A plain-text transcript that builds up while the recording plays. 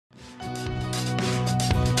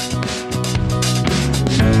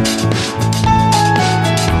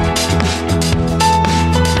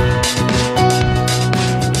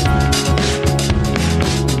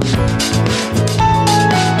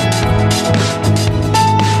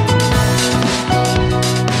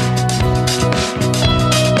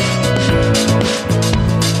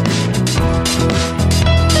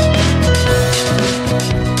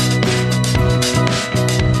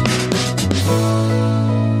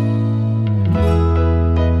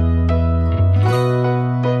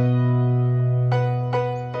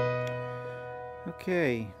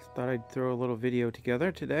video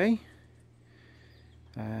together today.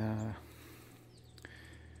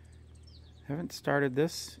 Haven't started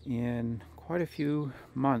this in quite a few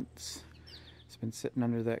months. It's been sitting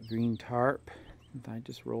under that green tarp. I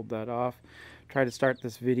just rolled that off. Tried to start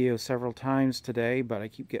this video several times today, but I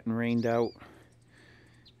keep getting rained out.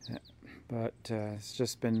 But it's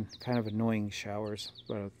just been kind of annoying showers.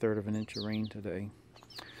 About a third of an inch of rain today.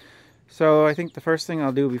 So I think the first thing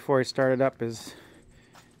I'll do before I start it up is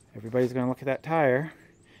everybody's going to look at that tire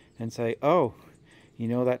and say, oh, you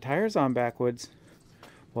know that tire's on backwards.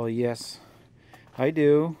 Well, yes, I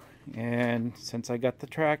do. And since I got the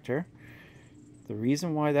tractor, the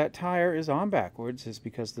reason why that tire is on backwards is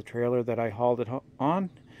because the trailer that I hauled it home on,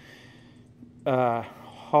 I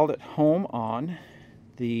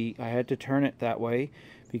had to turn it that way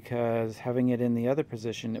because having it in the other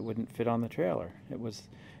position, it wouldn't fit on the trailer. It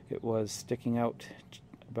was sticking out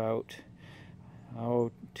about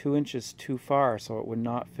 2 inches too far, so it would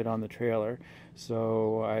not fit on the trailer.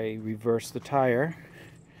 So I reversed the tire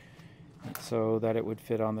so that it would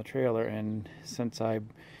fit on the trailer, and since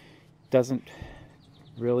doesn't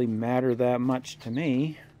really matter that much to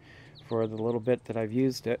me for the little bit that I've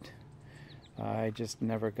used it, I just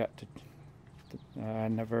never got to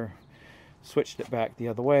never switched it back the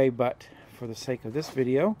other way. But for the sake of this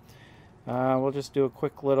video, we'll just do a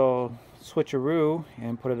quick little switcheroo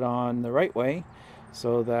and put it on the right way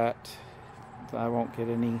so that I won't get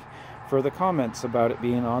any further comments about it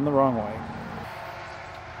being on the wrong way.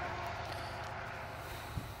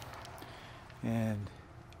 And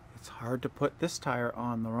it's hard to put this tire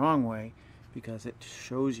on the wrong way because it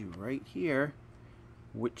shows you right here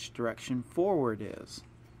which direction forward is.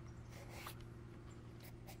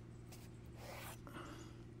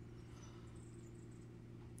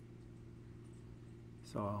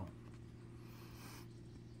 So,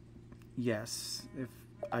 yes, if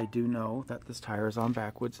I do know that this tire is on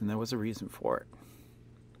backwards, and there was a reason for it.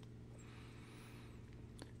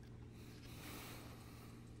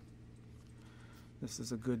 This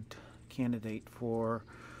is a good candidate for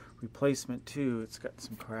replacement too. It's got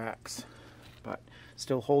some cracks, but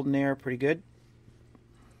still holding air pretty good,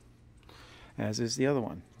 as is the other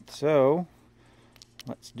one. So,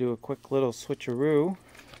 let's do a quick little switcheroo.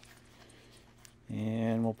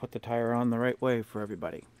 And we'll put the tire on the right way for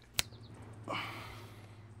everybody.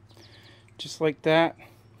 Just like that.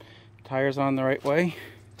 Tire's on the right way.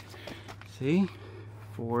 See?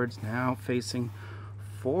 Forward's now facing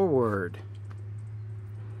forward.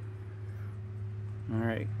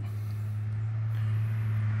 Alright.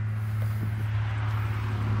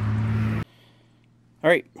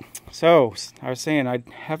 Alright, so I was saying I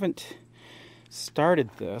haven't started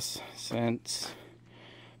this since...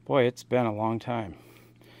 Boy, it's been a long time.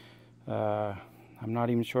 I'm not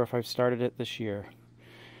even sure if I've started it this year.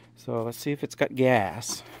 So let's see if it's got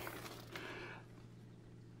gas.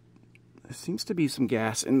 There seems to be some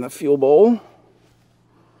gas in the fuel bowl.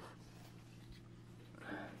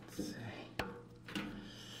 Let's see.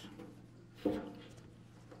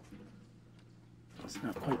 It's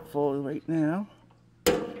not quite full right now.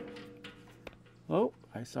 Oh,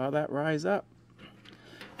 I saw that rise up.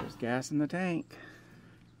 There's gas in the tank.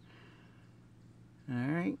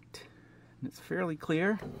 Alright, and it's fairly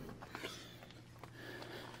clear.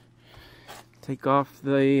 Take off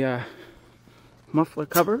the muffler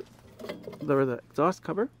cover, or the exhaust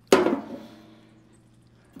cover.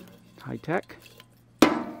 High tech.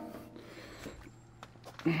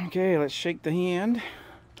 Okay, let's shake the hand.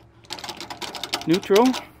 Neutral.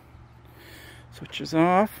 Switches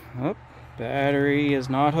off. Oh, battery is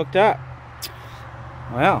not hooked up.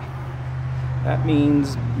 Well, that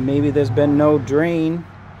means maybe there's been no drain.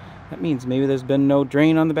 That means maybe there's been no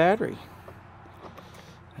drain on the battery.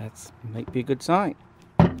 That might be a good sign.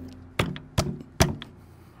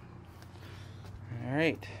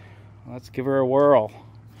 Alright, let's give her a whirl.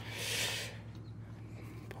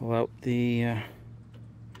 Pull out the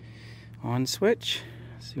on switch.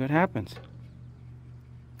 See what happens.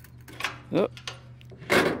 Oh,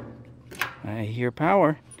 I hear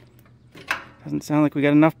power. Doesn't sound like we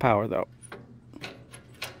got enough power though.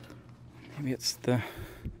 Maybe it's the...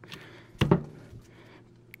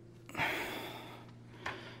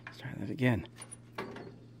 Start that again.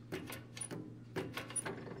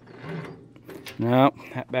 No,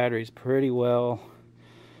 that battery's pretty well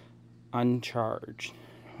uncharged.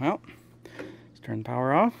 Well, let's turn the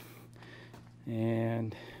power off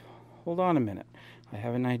and hold on a minute. I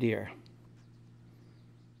have an idea.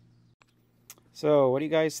 So, what do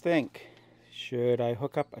you guys think? Should I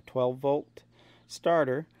hook up a 12-volt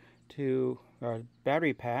starter to our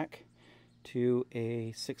battery pack to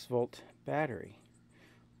a 6-volt battery?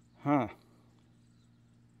 Huh.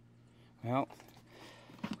 Well,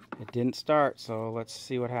 it didn't start, so let's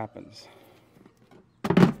see what happens.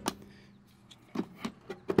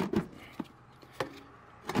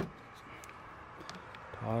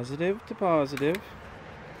 Positive to positive,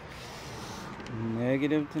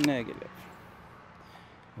 negative to negative.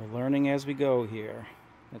 We're learning as we go here.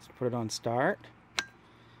 Let's put it on start.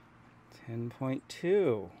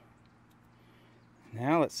 10.2.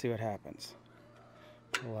 Now let's see what happens.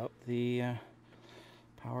 Pull out the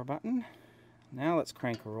power button. Now let's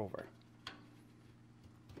crank her over.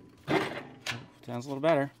 Oh, sounds a little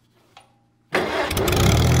better.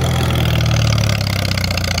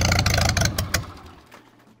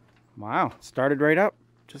 Wow, started right up,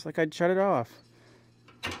 just like I'd shut it off.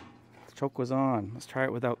 The choke was on. Let's try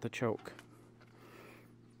it without the choke.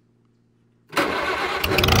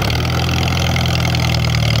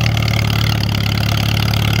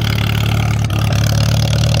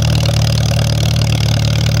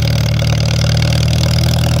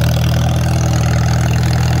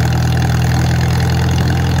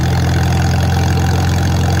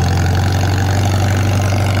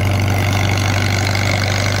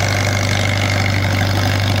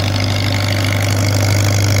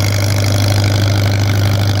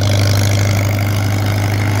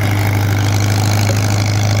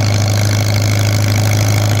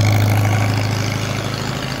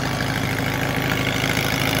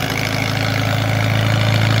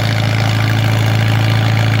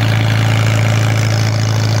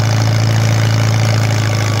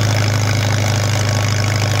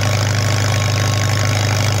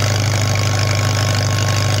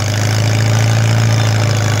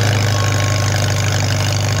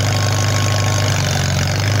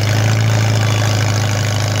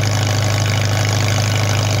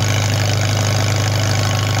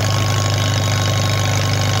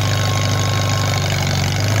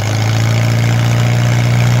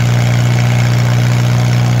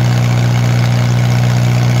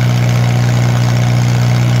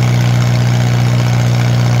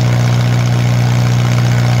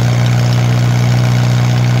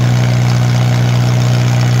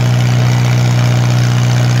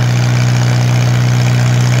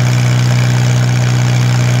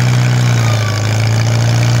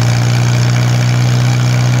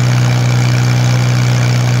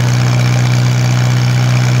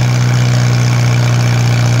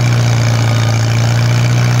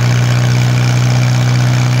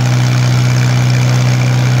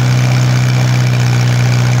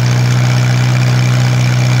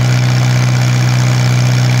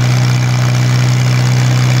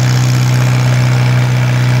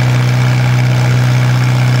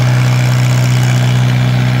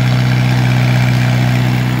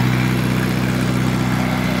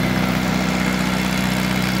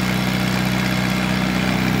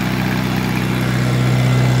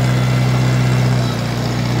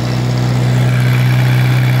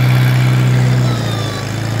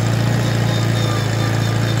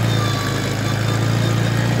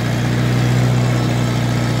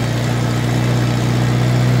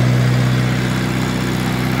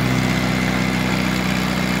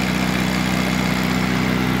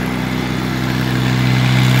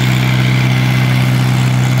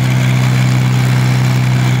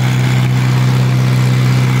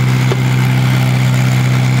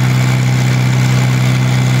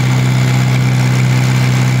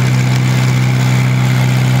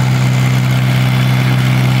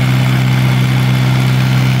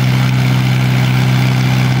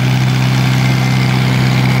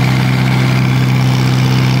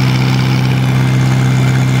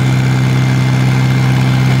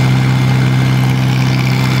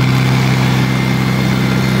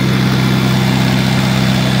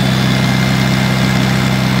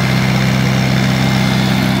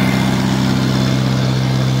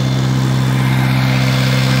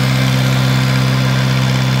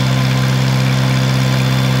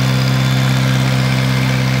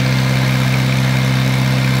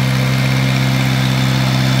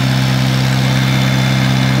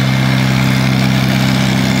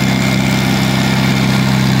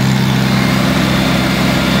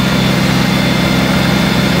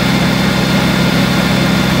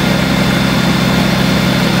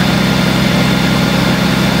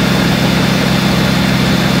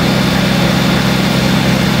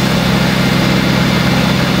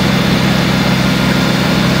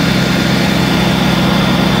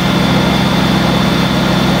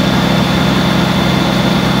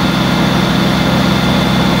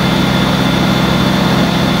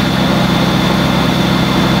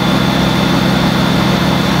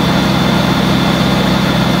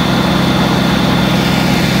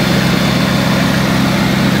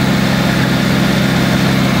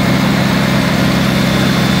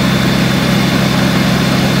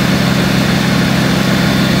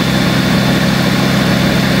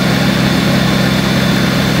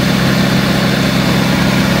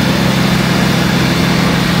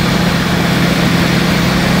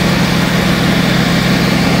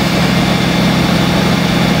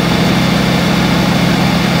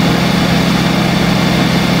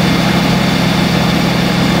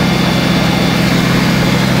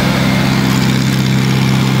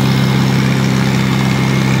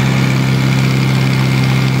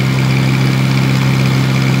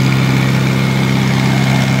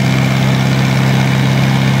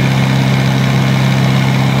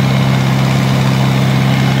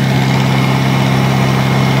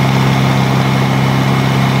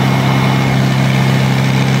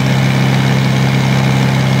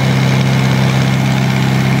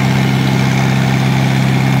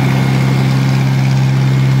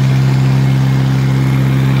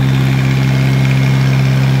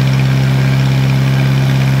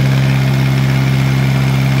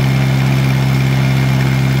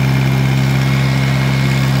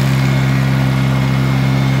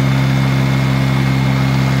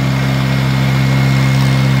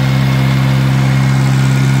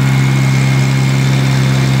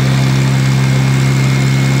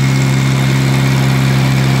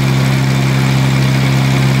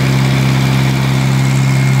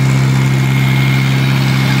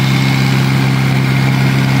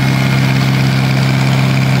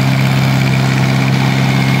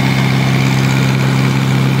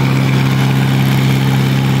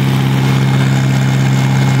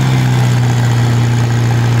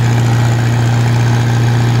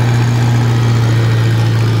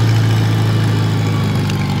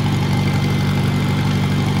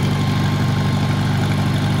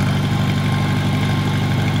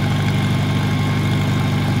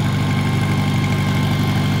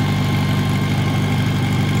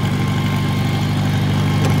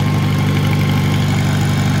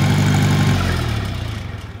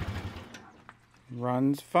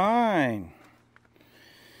 runs fine.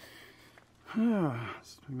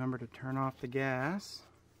 Let's remember to turn off the gas.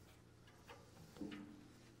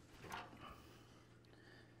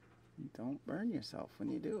 Don't burn yourself when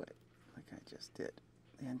you do it, like I just did.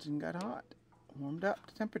 The engine got hot, warmed up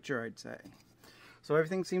to temperature, I'd say. So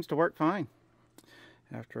everything seems to work fine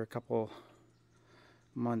after a couple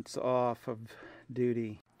months off of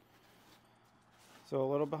duty. So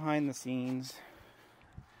a little behind the scenes.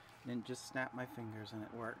 Didn't just snap my fingers and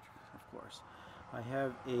it worked, of course. I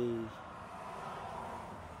have a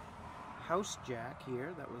house jack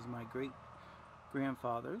here that was my great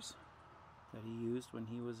grandfather's that he used when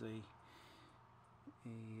he was a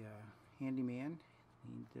handyman.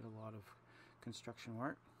 He did a lot of construction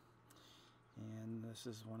work, and this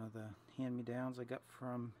is one of the hand-me-downs I got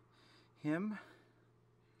from him,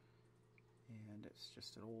 and it's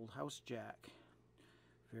just an old house jack.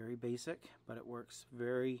 Very basic, but it works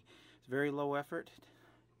it's very low effort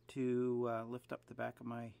to lift up the back of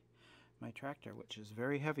my tractor, which is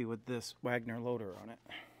very heavy with this Wagner loader on it.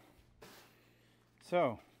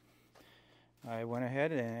 So I went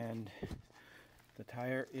ahead and the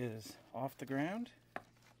tire is off the ground.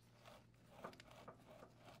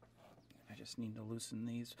 I just need to loosen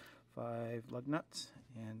these 5 lug nuts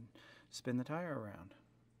and spin the tire around.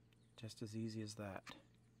 Just as easy as that.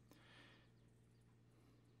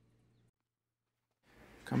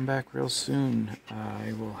 Come back real soon.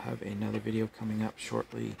 I will have another video coming up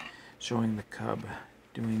shortly showing the Cub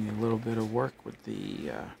doing a little bit of work with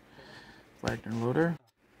the Wagner loader.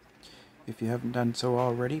 If you haven't done so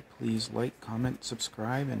already, please like, comment,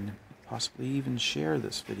 subscribe, and possibly even share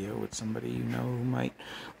this video with somebody you know who might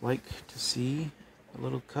like to see a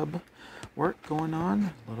little Cub work going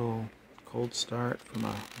on. A little cold start from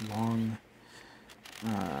a long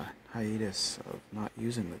hiatus of not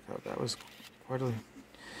using the Cub. That was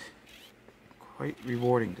quite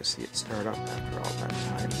rewarding to see it start up after all that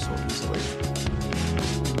time so easily.